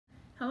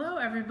Hello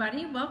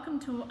everybody, welcome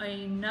to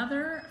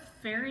another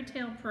fairy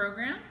tale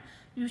program.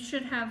 You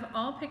should have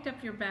all picked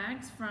up your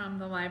bags from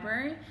the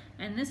library,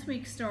 and this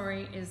week's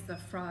story is the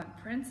Frog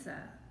Prince.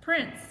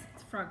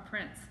 It's Frog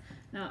Prince.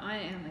 Now I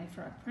am a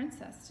frog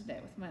princess today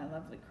with my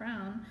lovely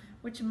crown,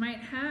 which might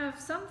have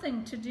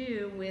something to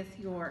do with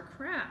your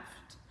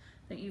craft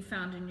that you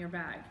found in your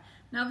bag.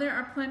 Now there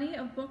are plenty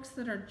of books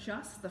that are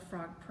just the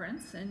Frog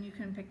Prince, and you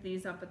can pick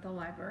these up at the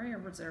library or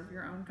reserve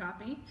your own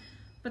copy.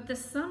 But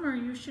this summer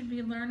you should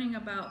be learning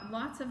about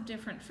lots of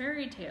different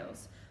fairy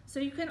tales.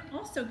 So you can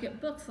also get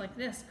books like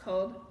this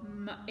called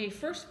A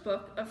First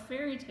Book of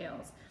Fairy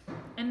Tales.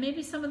 And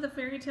maybe some of the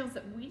fairy tales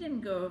that we didn't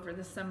go over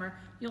this summer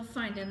you'll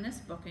find in this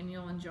book and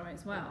you'll enjoy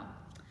as well.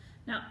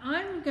 Now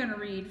I'm going to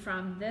read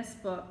from this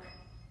book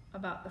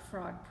about the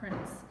Frog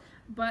Prince.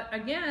 But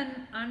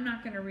again, I'm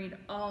not going to read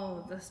all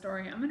of the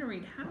story. I'm going to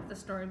read half the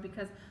story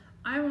because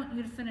I want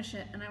you to finish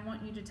it and I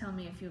want you to tell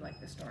me if you like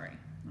the story.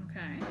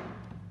 Okay?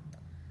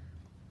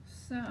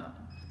 So,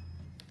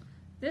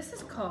 this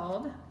is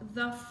called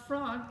The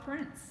Frog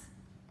Prince.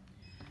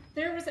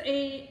 There was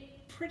a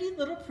pretty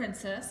little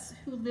princess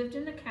who lived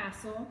in a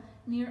castle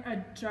near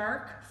a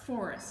dark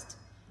forest.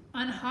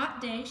 On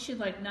hot days, she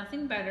liked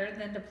nothing better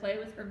than to play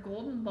with her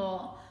golden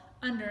ball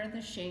under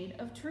the shade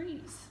of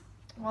trees.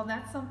 Well,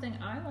 that's something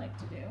I like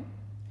to do.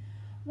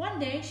 One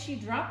day, she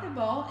dropped the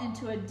ball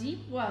into a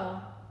deep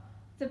well.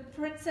 The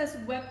princess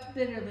wept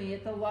bitterly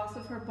at the loss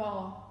of her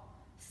ball.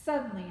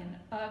 Suddenly an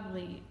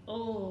ugly,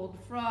 old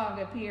frog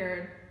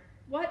appeared.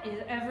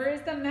 "Whatever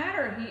is the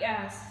matter?" he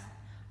asked.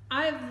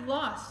 "I've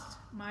lost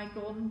my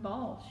golden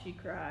ball," she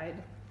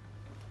cried.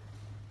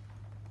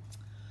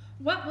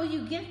 "What will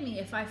you give me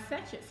if I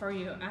fetch it for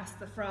you?" asked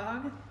the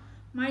frog.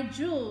 "My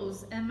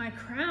jewels and my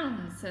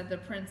crown," said the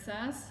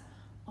princess.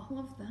 "All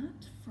of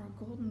that for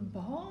a golden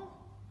ball?"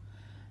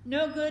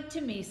 "No good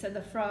to me," said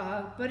the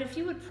frog, "but if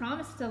you would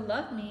promise to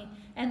love me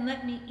and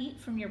let me eat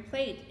from your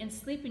plate and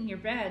sleep in your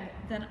bed,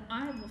 then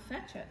I will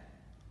fetch it."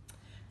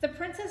 The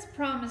princess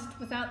promised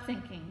without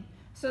thinking,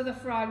 so the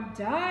frog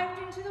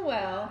dived into the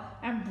well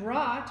and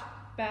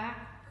brought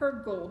back her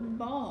golden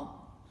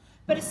ball.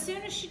 But as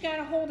soon as she got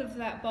a hold of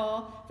that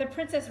ball, the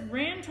princess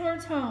ran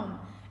towards home,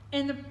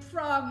 and the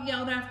frog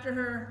yelled after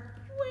her,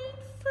 "Wait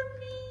for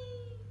me."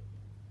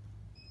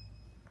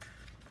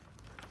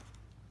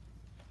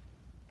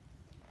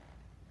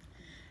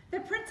 The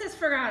princess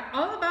forgot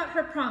all about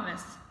her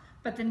promise,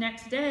 but the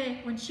next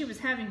day, when she was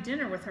having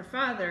dinner with her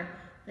father,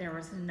 there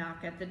was a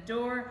knock at the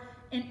door,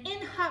 and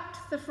in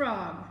hopped the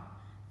frog.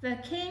 The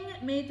king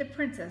made the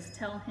princess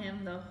tell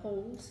him the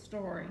whole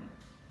story.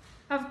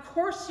 "Of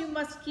course you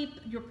must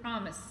keep your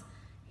promise,"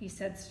 he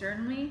said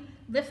sternly.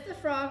 "Lift the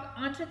frog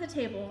onto the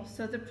table,"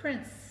 so the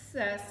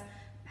princess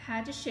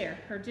had to share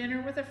her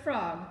dinner with a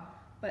frog,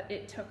 but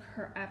it took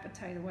her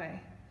appetite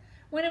away.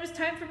 When it was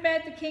time for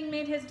bed, the king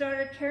made his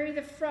daughter carry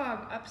the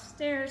frog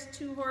upstairs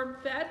to her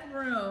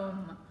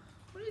bedroom.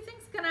 What do you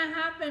think's gonna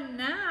happen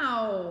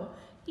now?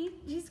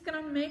 He's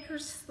gonna make her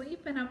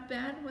sleep in a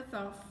bed with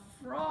a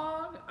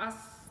frog, a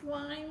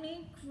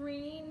slimy,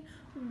 green,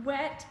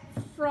 wet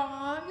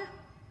frog?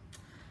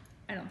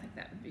 I don't think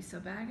that would be so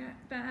bad.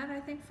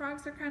 I think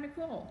frogs are kind of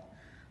cool.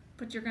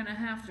 But you're gonna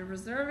have to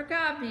reserve a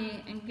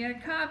copy and get a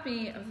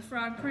copy of The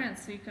Frog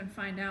Prince so you can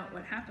find out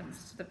what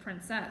happens to the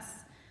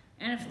princess.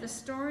 And if the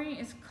story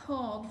is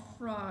called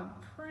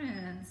Frog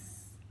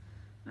Prince,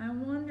 I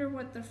wonder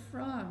what the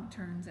frog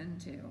turns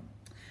into.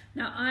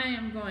 Now I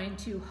am going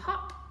to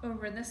hop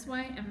over this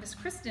way, and Miss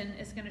Kristen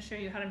is going to show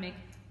you how to make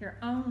your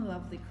own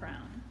lovely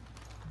crown.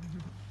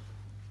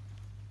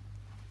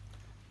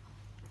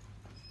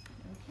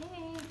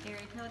 Okay,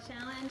 fairy tale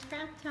challenge,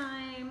 craft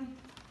time.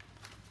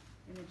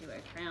 We're going to do a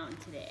crown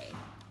today.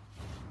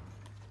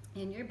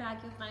 In your bag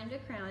you'll find a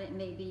crown. It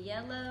may be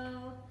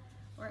yellow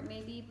or it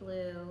may be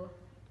blue.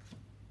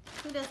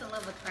 Who doesn't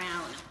love a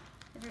crown?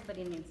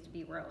 Everybody needs to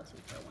be royalty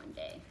for one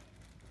day.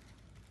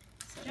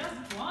 So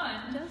Just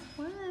one? Just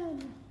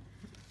one.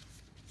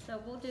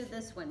 So we'll do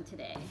this one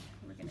today.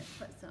 We're gonna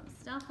put some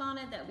stuff on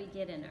it that we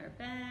get in our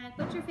bag.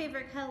 What's your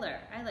favorite color?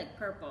 I like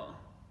purple.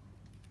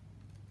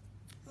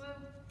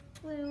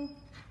 Blue.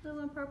 Blue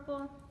and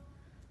purple.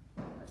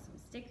 Put some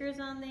stickers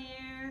on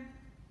there.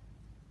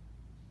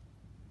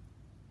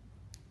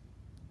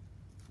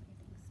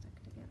 Everything's stuck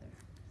together.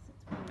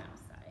 It's warm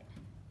outside.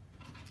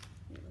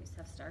 We always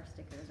have star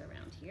stickers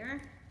around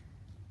here.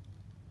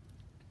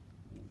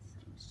 Need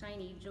some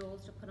shiny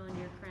jewels to put on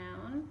your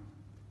crown.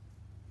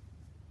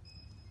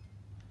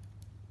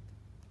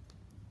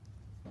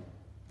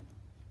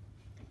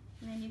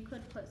 And then you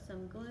could put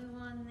some glue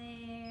on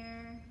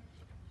there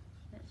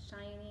that's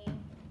shiny.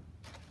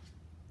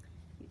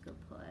 You could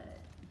put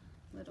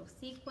little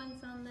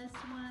sequins on this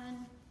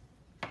one.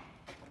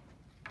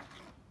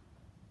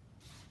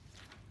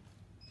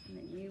 And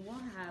then you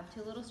will have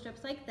two little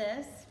strips like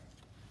this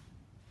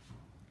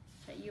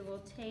that you will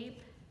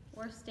tape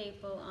or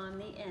staple on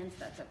the ends.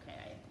 That's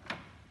okay, I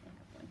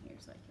have one here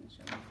so I can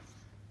show you.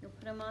 You'll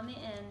put them on the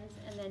ends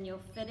and then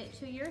you'll fit it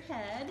to your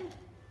head.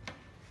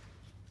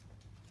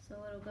 So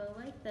it'll go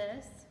like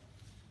this.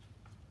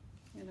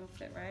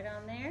 it right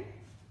on there.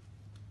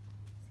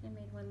 See, I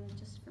made one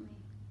just for me.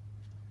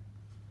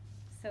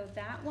 So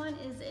that one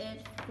is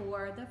it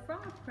for the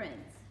frog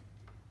prints.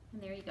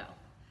 And there you go.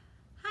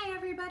 Hi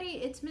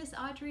everybody, it's Miss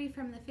Audrey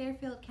from the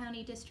Fairfield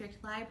County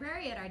District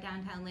Library at our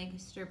downtown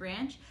Lancaster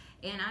branch,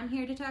 and I'm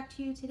here to talk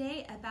to you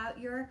today about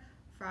your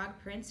Frog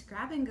Prints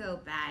Grab and Go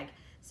bag.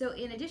 So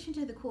in addition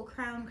to the cool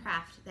crown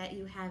craft that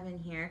you have in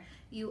here,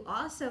 you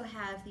also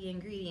have the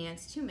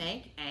ingredients to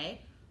make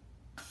a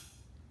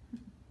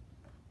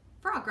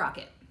frog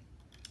rocket.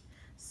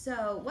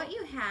 So what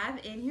you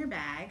have in your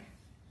bag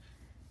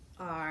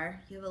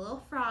are, you have a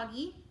little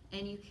froggy,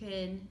 and you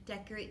can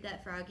decorate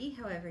that froggy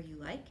however you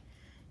like.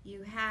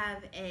 You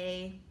have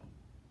a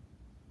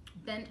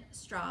bent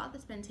straw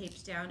that's been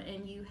taped down,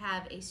 and you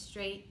have a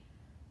straight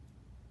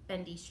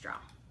bendy straw.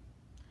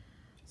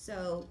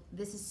 So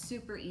this is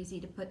super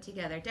easy to put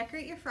together.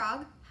 Decorate your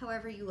frog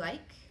however you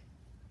like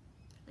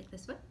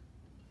this one.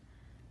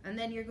 And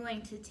then you're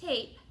going to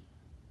tape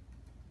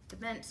the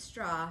bent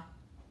straw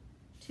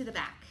to the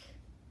back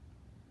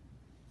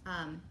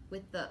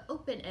with the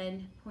open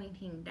end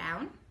pointing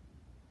down.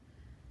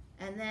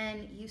 And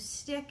then you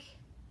stick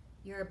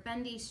your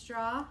bendy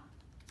straw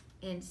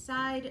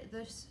inside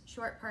the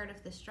short part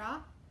of the straw,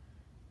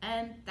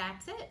 and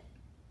that's it.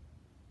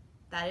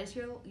 That is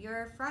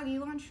your froggy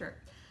launcher.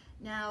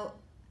 Now,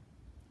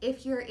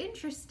 if you're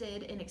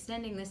interested in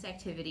extending this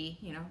activity,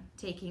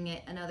 taking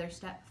it another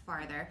step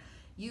farther,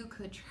 you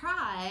could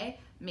try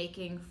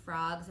making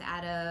frogs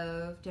out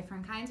of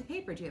different kinds of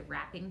paper. Do you have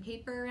wrapping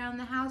paper around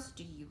the house?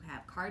 Do you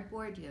have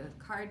cardboard? Do you have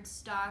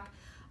cardstock?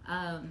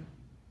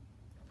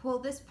 Pull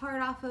this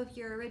part off of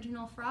your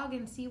original frog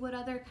and see what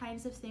other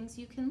kinds of things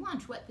you can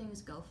launch. What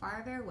things go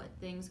farther, what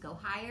things go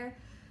higher.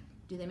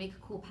 Do they make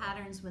cool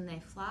patterns when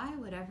they fly?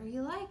 Whatever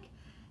you like.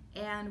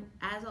 And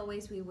as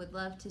always, we would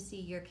love to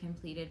see your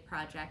completed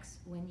projects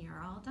when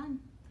you're all done.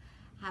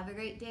 Have a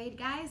great day,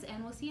 guys,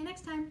 and we'll see you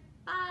next time.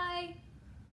 Bye!